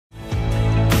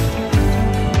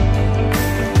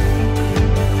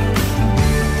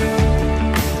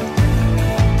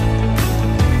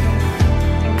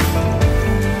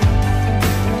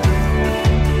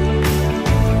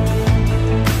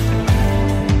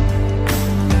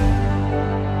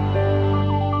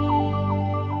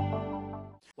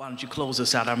don't you close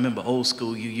us out? I remember old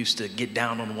school, you used to get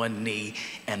down on one knee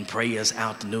and pray us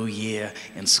out the new year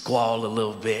and squall a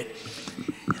little bit.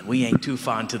 We ain't too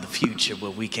far into the future,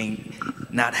 but we can't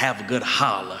not have a good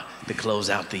holler to close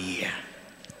out the year.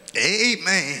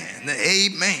 Amen.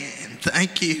 Amen.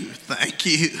 Thank you. Thank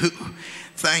you.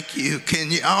 Thank you.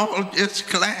 Can you all just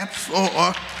clap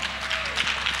for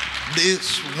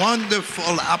this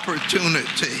wonderful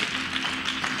opportunity?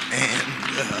 And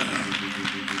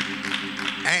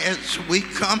as we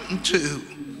come to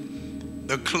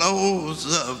the close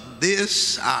of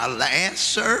this, our last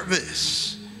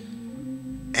service,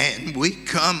 and we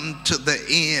come to the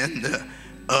end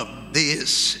of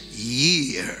this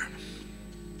year,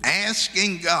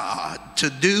 asking God to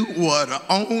do what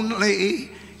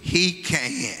only He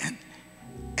can.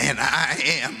 And I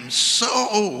am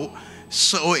so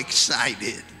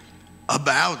excited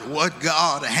about what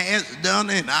God has done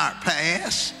in our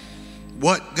past,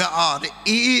 what God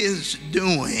is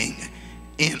doing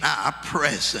in our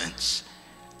presence,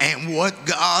 and what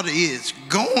God is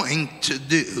going to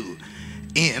do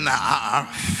in our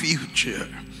future.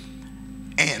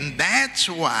 And that's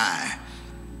why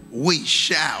we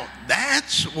shout.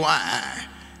 That's why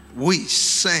we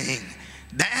sing.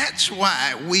 That's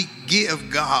why we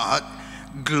give God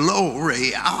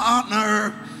glory,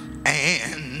 honor,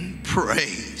 and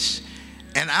praise.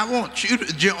 And I want you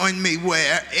to join me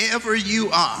wherever you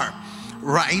are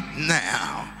right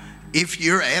now. If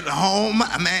you're at home,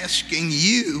 I'm asking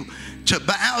you to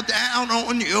bow down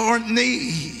on your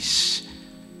knees.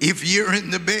 If you're in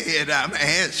the bed, I'm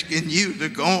asking you to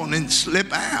go on and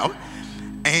slip out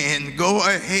and go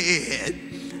ahead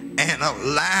and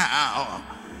allow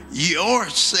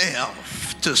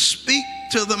yourself to speak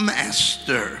to the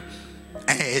Master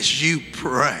as you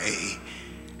pray.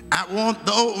 I want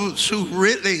those who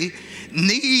really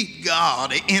need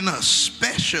God in a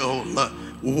special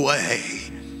way,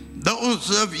 those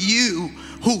of you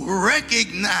who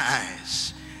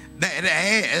recognize that,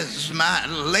 as my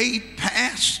late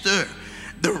pastor,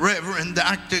 the Reverend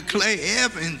Dr. Clay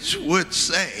Evans would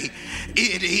say,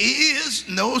 it is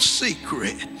no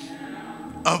secret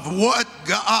of what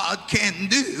God can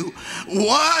do.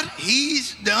 What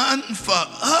He's done for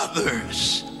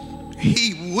others,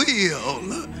 He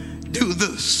will do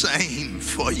the same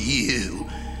for you.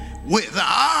 With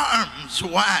arms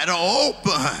wide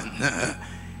open,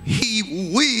 He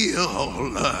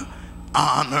will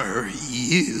honor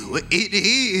you. It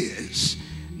is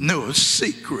no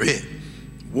secret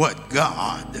what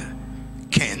God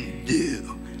can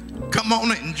do. Come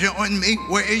on and join me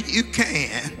where you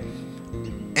can.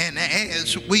 And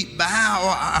as we bow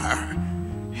our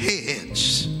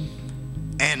heads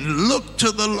and look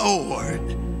to the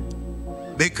Lord,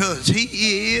 because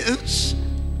He is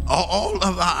all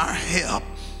of our help,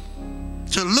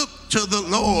 to look to the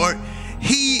Lord,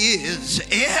 He is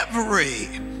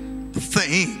everything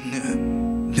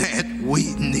that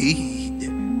we need.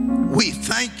 We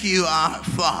thank you, our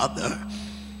Father,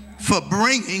 for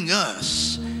bringing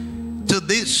us to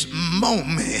this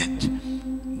moment.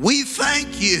 We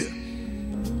thank you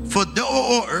for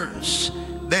doors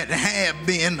that have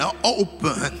been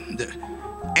opened.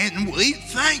 And we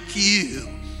thank you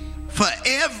for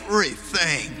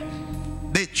everything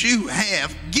that you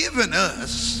have given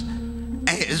us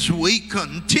as we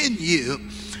continue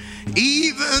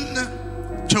even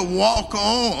to walk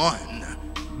on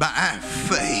by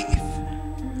faith.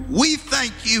 We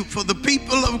thank you for the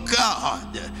people of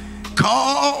God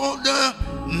called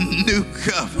New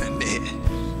Covenant.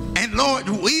 And Lord,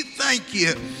 we thank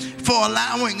you for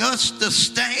allowing us to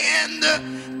stand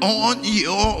on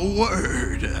your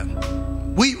word.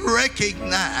 We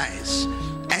recognize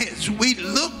as we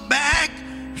look back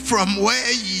from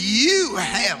where you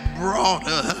have brought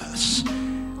us,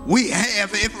 we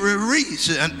have every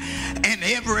reason and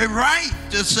every right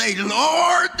to say,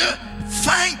 Lord,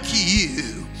 thank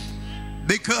you,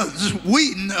 because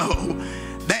we know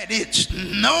that it's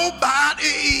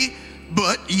nobody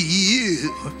but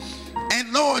you.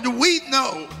 And Lord, we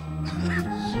know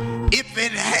if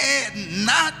it had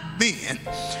not been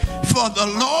for the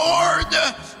Lord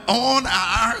on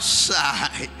our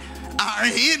side, our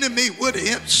enemy would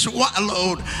have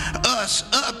swallowed us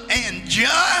up. And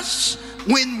just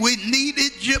when we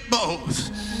needed you both,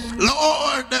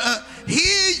 Lord,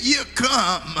 here you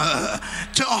come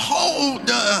to hold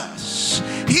us.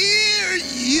 Here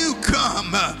you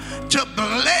come to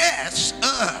bless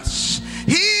us.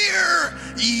 Here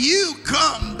you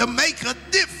come to make a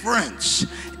difference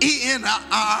in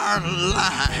our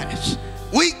lives.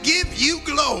 We give you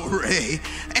glory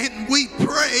and we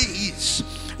praise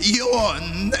your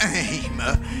name.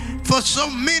 For so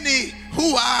many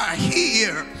who are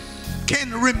here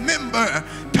can remember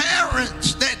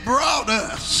parents that brought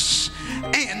us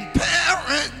and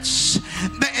parents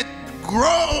that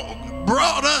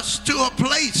brought us to a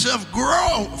place of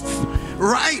growth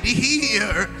right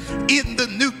here in the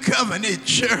New Covenant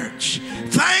Church.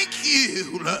 Thank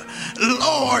you,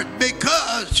 Lord,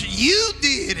 because you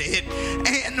did it,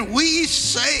 and we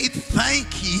say thank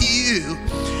you.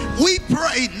 We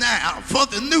pray now for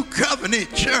the New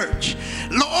Covenant Church.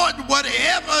 Lord,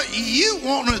 whatever you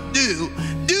want to do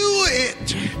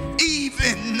it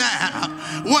even now.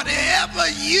 Whatever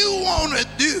you want to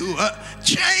do,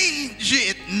 change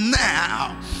it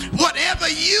now. Whatever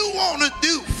you want to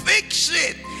do, fix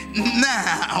it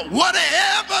now.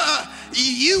 Whatever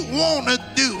you want to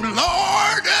do,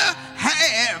 Lord,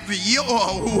 have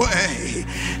your way.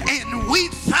 And we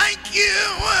thank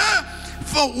you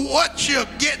for what you're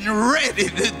getting ready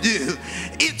to do.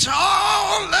 It's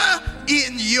all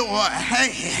in your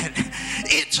hand.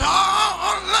 It's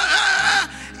all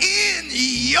in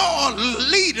your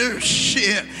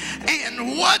leadership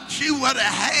and what you would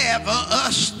have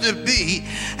us to be.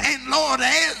 And Lord,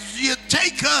 as you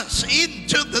take us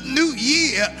into the new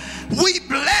year, we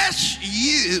bless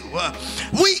you.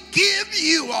 We give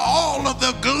you all of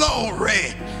the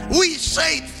glory. We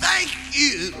say thank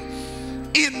you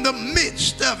in the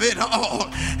midst of it all.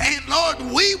 And Lord,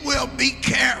 we will be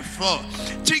careful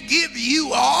to give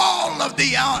you all of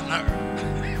the honor,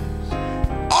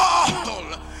 all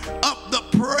of the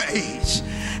praise,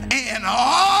 and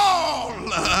all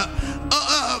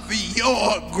of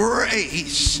your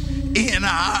grace in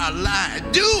our lives.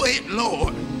 Do it,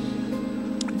 Lord.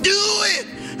 Do it,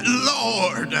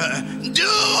 Lord. Do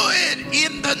it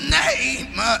in the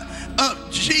name of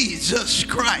Jesus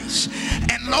Christ.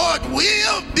 And Lord,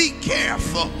 we'll be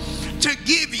careful to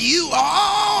give you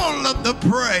all of the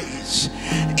praise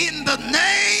in the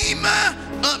name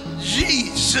of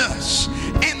Jesus.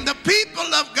 And the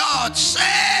people of God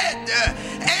said,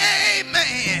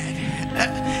 amen,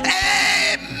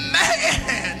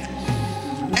 amen,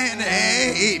 and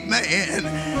amen.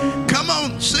 Come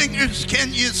on, singers,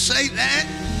 can you say that?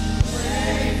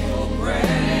 Grateful,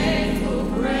 grateful,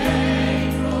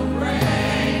 grateful,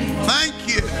 grateful. Thank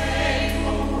you.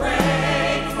 Grateful,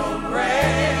 grateful,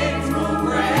 grateful,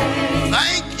 grateful.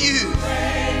 Thank you.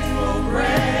 Grateful,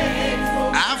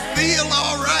 grateful. I feel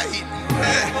all right.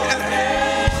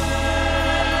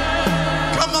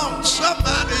 Come on,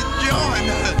 somebody join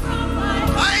us.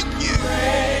 Thank you.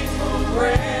 Grateful,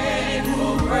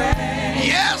 grateful, grateful.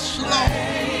 Yes, Lord.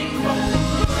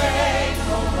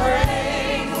 Grateful,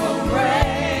 grateful,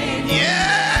 grateful.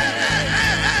 Yes.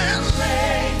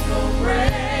 Grateful,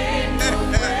 grateful,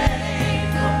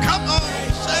 grateful. Come on,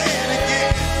 say it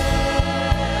again.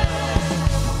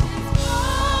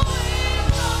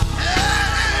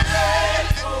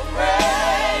 Grateful,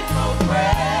 grateful,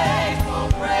 grateful,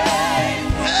 grateful.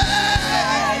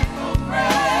 Grateful,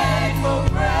 grateful,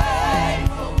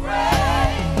 grateful,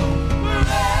 grateful.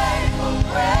 Grateful,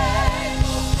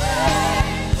 grateful, grateful,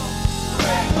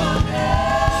 grateful.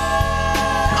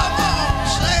 Come on,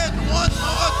 say it one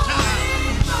more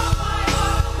time.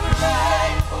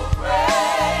 Grateful,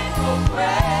 grateful,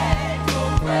 grateful,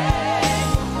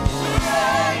 grateful.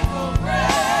 Grateful,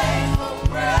 grateful,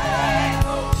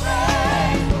 grateful,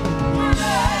 grateful.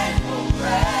 Grateful,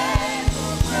 grateful,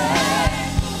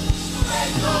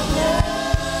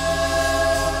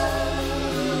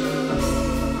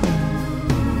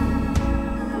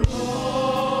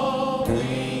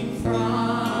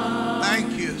 Thank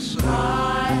you, sir.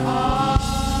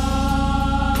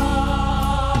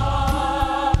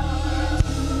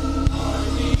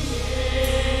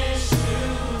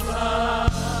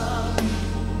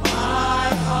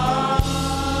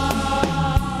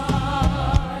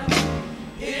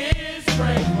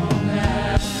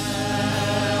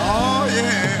 Oh,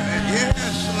 yeah.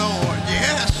 Yes, Lord.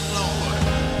 Yes, Lord.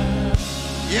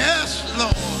 Yes,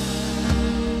 Lord.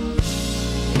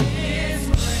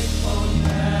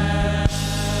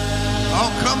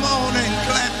 Oh, come on and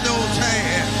clap those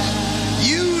hands.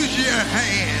 Use your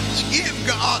hands. Give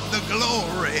God the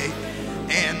glory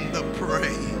and the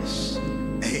praise.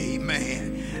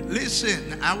 Amen.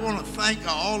 Listen, I want to thank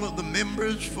all of the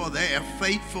members for their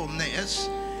faithfulness.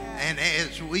 And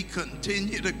as we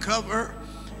continue to cover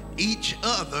each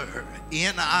other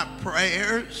in our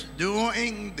prayers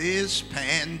during this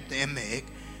pandemic,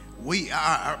 we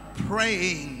are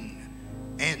praying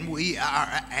and we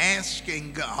are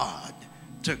asking God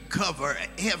to cover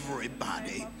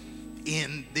everybody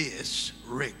in this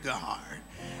regard.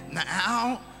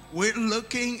 Now, we're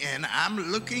looking, and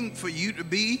I'm looking for you to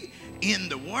be in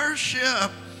the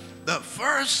worship the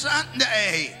first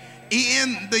Sunday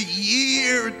in the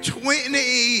year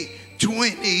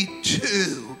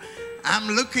 2022. I'm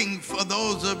looking for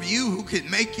those of you who can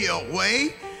make your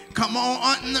way. Come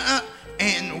on,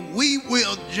 and we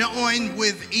will join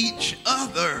with each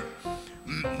other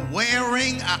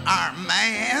wearing our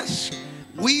mask.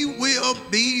 We will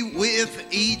be with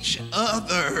each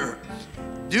other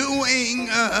doing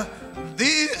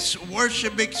this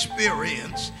worship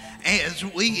experience as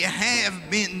we have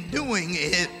been doing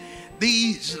it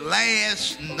these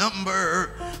last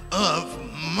number of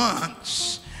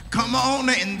months. Come on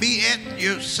and be at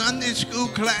your Sunday school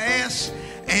class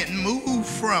and move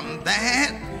from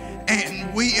that.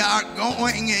 And we are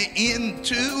going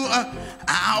into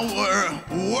our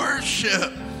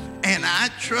worship. And I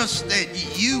trust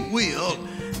that you will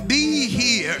be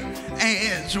here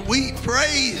as we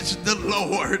praise the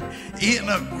Lord in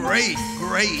a great,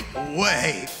 great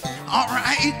way. All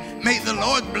right, may the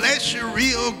Lord bless you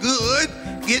real good,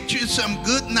 get you some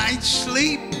good night's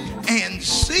sleep, and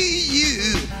see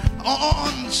you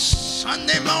on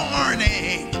Sunday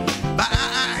morning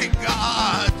by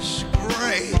God's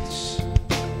grace.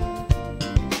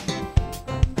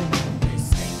 We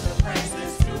sing the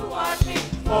praises to our King,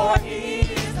 for He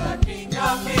is the King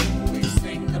of Kings. We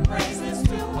sing the praises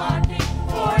to our King,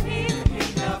 for He is the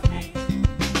King of Kings.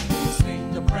 We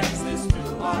sing the praises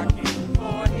to our King,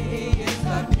 for He is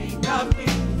the King of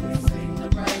Kings. We sing the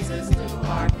praises to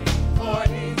our King, for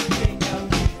He is the King of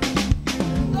Kings.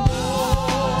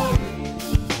 Glory,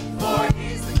 for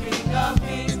He's the King of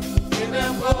Kings. Give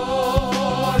Him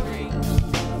glory,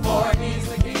 for He's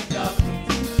the King of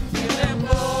Kings. Give Him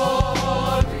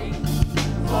glory,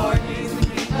 for He's the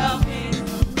King of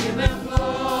Kings. Give Him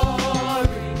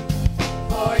glory,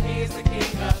 for He's the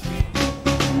King of Kings.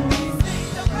 We sing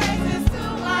the praises to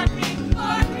our King,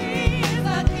 for He is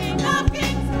the King of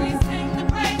Kings. We sing the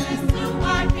praises to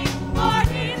our King, for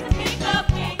He is the King of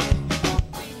Kings.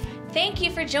 Thank you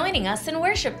for joining us in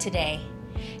worship today.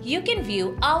 You can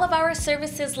view all of our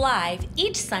services live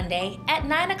each Sunday at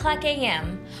 9 o'clock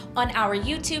a.m. on our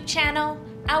YouTube channel,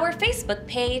 our Facebook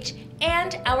page,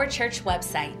 and our church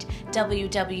website,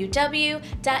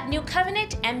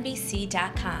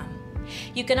 www.newcovenantnbc.com.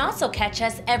 You can also catch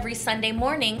us every Sunday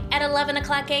morning at 11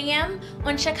 o'clock a.m.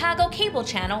 on Chicago Cable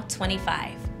Channel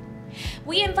 25.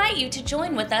 We invite you to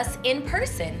join with us in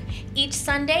person each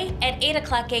Sunday at 8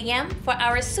 o'clock a.m. for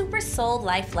our Super Soul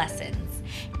Life lessons,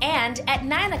 and at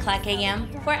 9 o'clock a.m.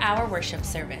 for our worship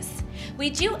service. We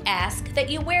do ask that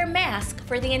you wear masks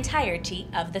for the entirety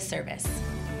of the service.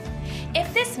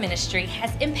 If this ministry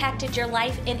has impacted your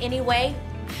life in any way,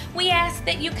 we ask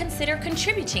that you consider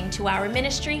contributing to our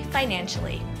ministry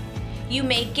financially. You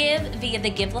may give via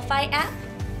the Givelify app,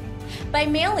 by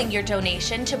mailing your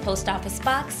donation to Post Office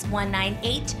Box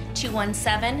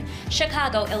 198217,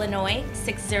 Chicago, Illinois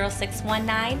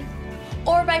 60619,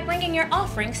 or by bringing your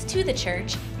offerings to the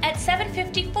church at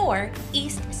 754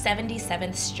 East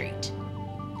 77th Street.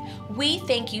 We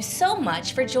thank you so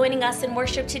much for joining us in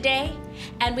worship today,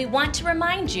 and we want to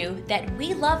remind you that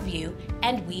we love you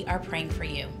and we are praying for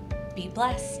you. Be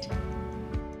blessed.